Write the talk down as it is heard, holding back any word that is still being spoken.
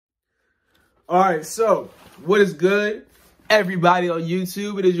All right, so what is good, everybody on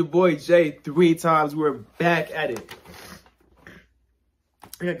YouTube? It is your boy Jay 3 times. We're back at it. I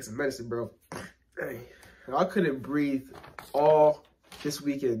gotta get some medicine, bro. Hey, I couldn't breathe all this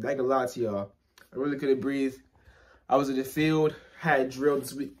weekend. I ain't gonna lie to y'all. I really couldn't breathe. I was in the field. Had drill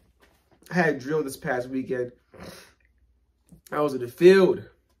this week. I had drill this past weekend. I was in the field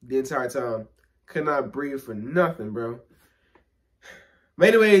the entire time. Could not breathe for nothing, bro. But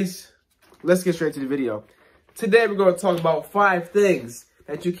anyways, let's get straight to the video. Today we're going to talk about 5 things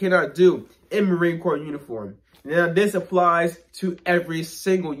that you cannot do in Marine Corps uniform. Now this applies to every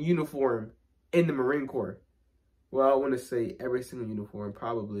single uniform in the Marine Corps. Well, I want to say every single uniform,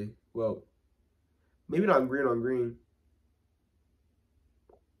 probably. Well, maybe not green on green.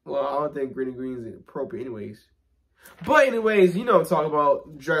 Well, I don't think green and green is appropriate anyways. But anyways, you know what I'm talking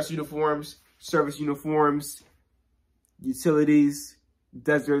about. Dress uniforms, service uniforms, utilities,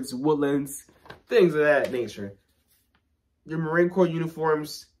 deserts, woodlands, things of that nature. Your Marine Corps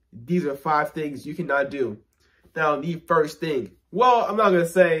uniforms, these are 5 things you cannot do. Now, the first thing. Well, I'm not going to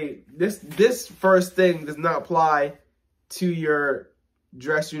say this first thing does not apply to your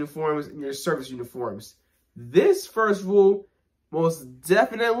dress uniforms and your service uniforms. This first rule most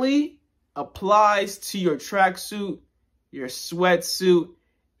definitely applies to your tracksuit, your sweatsuit,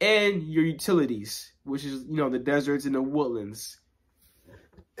 and your utilities, which is, you know, the deserts and the woodlands.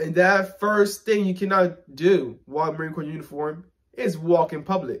 And that first thing you cannot do while in Marine Corps uniform is walk in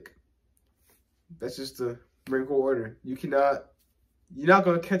public. That's just the Marine Corps order. You're not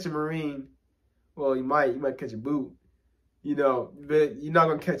going to catch a Marine. Well, you might catch a boot, you know, but you're not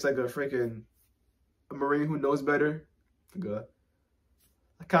going to catch like a Marine who knows better. Kind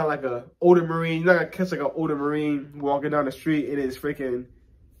of like a older Marine. You're not going to catch like an older Marine walking down the street and it's freaking,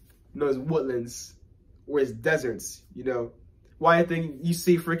 you know, it's woodlands or it's deserts, you know. Why I think you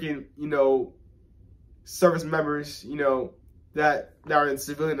see freaking, you know, service members, you know, that are in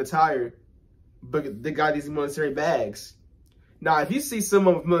civilian attire, but they got these military bags. Now, if you see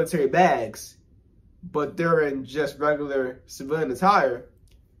someone with military bags, but they're in just regular civilian attire,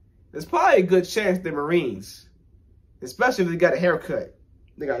 there's probably a good chance they're Marines, especially if they got a haircut.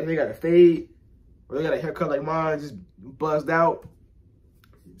 They got a fade, or they got a haircut like mine, just buzzed out.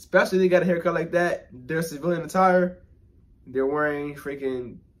 Especially if they got a haircut like that, they're civilian attire. They're wearing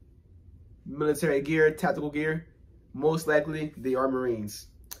freaking military gear, tactical gear. Most likely, they are Marines.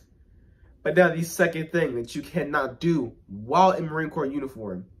 But now, the second thing that you cannot do while in Marine Corps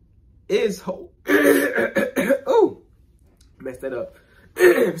uniform is oh, messed that up.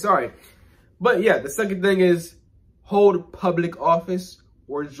 Sorry. But yeah, the second thing is hold public office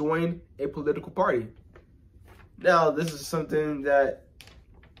or join a political party. Now, this is something that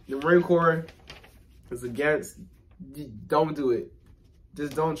the Marine Corps is against. Don't do it.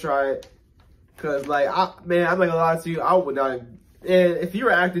 Just don't try it. Cause like, I'm not gonna lie to you, I would not. And if you're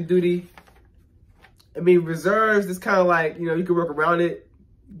active duty, I mean, reserves, it's kind of like, you know, you can work around it,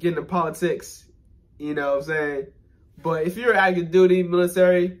 get into politics, you know what I'm saying? But if you're active duty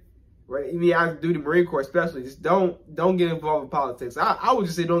military, right, you mean active duty Marine Corps especially, just don't get involved in politics. I would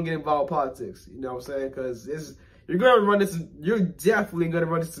just say don't get involved in politics, you know what I'm saying? Cause you're gonna run into, you're definitely gonna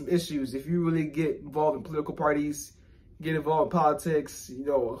run into some issues if you really get involved in political parties, get involved in politics, you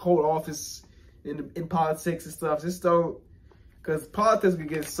know, hold office in politics and stuff. Just don't, because politics can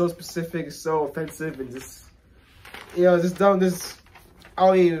get so specific, so offensive, and just, you know, I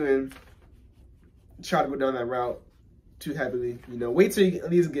don't even try to go down that route too heavily, you know. Wait till you at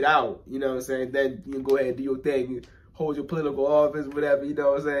least get out, you know what I'm saying? Then you can go ahead and do your thing, you hold your political office, whatever, you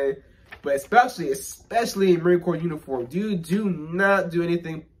know what I'm saying? But especially in Marine Corps uniform, do not do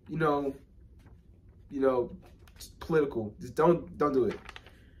anything, you know, political. Just don't do it.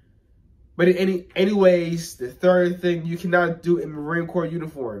 But anyways, the third thing you cannot do in Marine Corps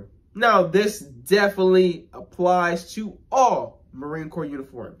uniform. Now, this definitely applies to all Marine Corps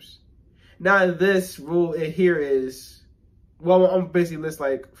uniforms. Now, this rule here is, well, I'm basically list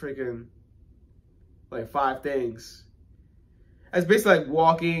like freaking like 5 things. It's basically like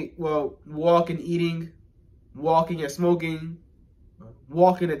walking, eating, walking and smoking,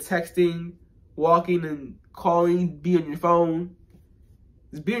 walking and texting, walking and calling, be on your phone.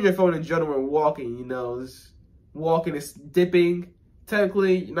 Just be on your phone in general and walking, you know. Just walking is dipping.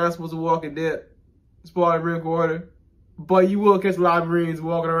 Technically, you're not supposed to walk and dip. It's part of Marine Corps order. But you will catch a lot of Marines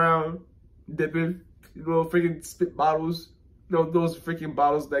walking around, dipping. You know, freaking spit bottles. You know, those freaking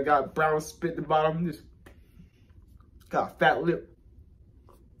bottles that got brown spit at the bottom. Just got a fat lip.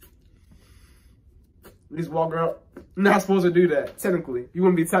 You just walk around. You're not supposed to do that, technically. You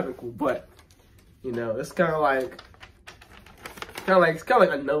wouldn't be technical, but, you know, it's kind of like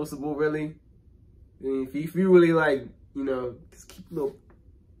unnoticeable, really. And if you really like, you know, just keep little,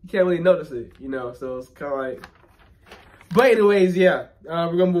 you can't really notice it, you know. So it's kind of like. But anyways, yeah,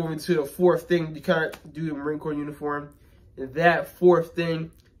 we're gonna move into the fourth thing you can't do in Marine Corps uniform. And that fourth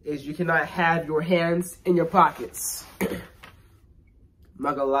thing is you cannot have your hands in your pockets. I'm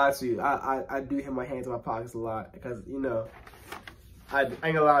not gonna lie to you, I do have my hands in my pockets a lot because, you know, I ain't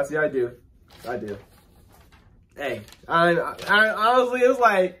gonna lie to you, I do. Hey, I honestly, it was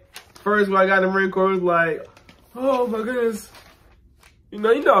like, first when I got in the Marine Corps, it was like, oh my goodness, you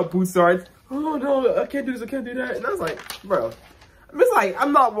know how boots are. Oh no, I can't do this, I can't do that. And I was like, bro, I mean, it's like,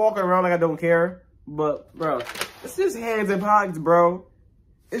 I'm not walking around like I don't care, but bro, it's just hands in pockets, bro.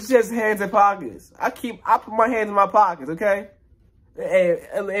 It's just hands in pockets. I put my hands in my pockets, okay?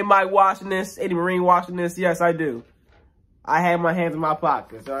 Am I watching this? Eddie Marine watching this? Yes, I do. I have my hands in my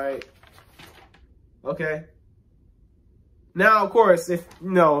pockets, all right? Okay? Now, of course, if,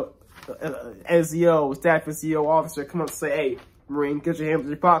 you know, NCO, staff NCO officer come up and say, hey, Marine, get your hands in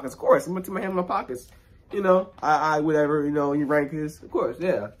your pockets. Of course, I'm gonna put my hands in my pockets. You know, I whatever, you know, your rank is. Of course,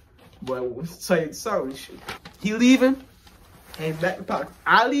 yeah. But let's tell you something. He leaving, hands back in the pockets.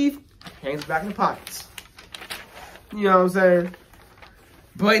 I leave, hands back in the pockets. You know what I'm saying?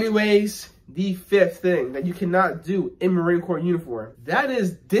 But anyways, the fifth thing that you cannot do in Marine Corps uniform, that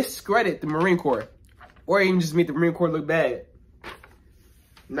is discredit the Marine Corps. Or even just make the Marine Corps look bad.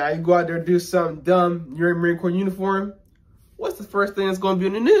 Now you go out there and do something dumb, you're in Marine Corps uniform, what's the first thing that's going to be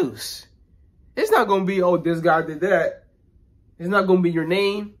in the news? It's not going to be, oh, this guy did that. It's not going to be your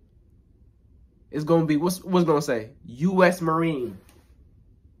name. It's going to be, what's going to say? U.S. Marine.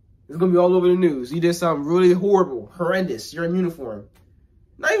 It's going to be all over the news. You did something really horrible, horrendous. You're in uniform.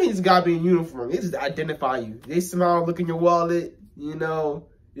 Not even just got to be in uniform. They just identify you. They somehow look in your wallet, you know,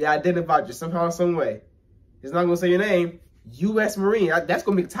 they identified you somehow, some way. It's not going to say your name. U.S. Marine. That's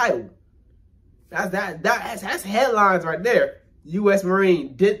going to be the title. That's headlines right there. U.S.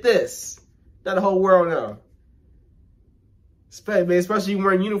 Marine did this. Now the whole world know. Especially you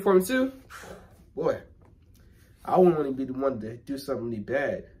wearing uniform too. Boy, I wouldn't want to be the one to do something really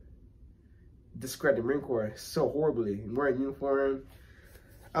bad. Discredit the Marine Corps so horribly. And wearing uniform,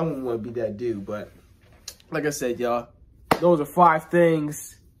 I wouldn't want to be that dude. But like I said, y'all, those are 5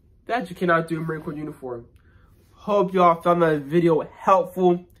 things that you cannot do in Marine Corps uniform. Hope y'all found that video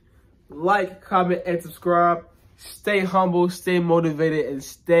helpful. Like, comment, and subscribe. Stay humble, stay motivated, and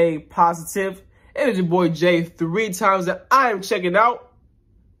stay positive. It is your boy Jay 3 times that I am checking out.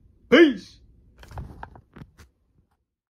 Peace.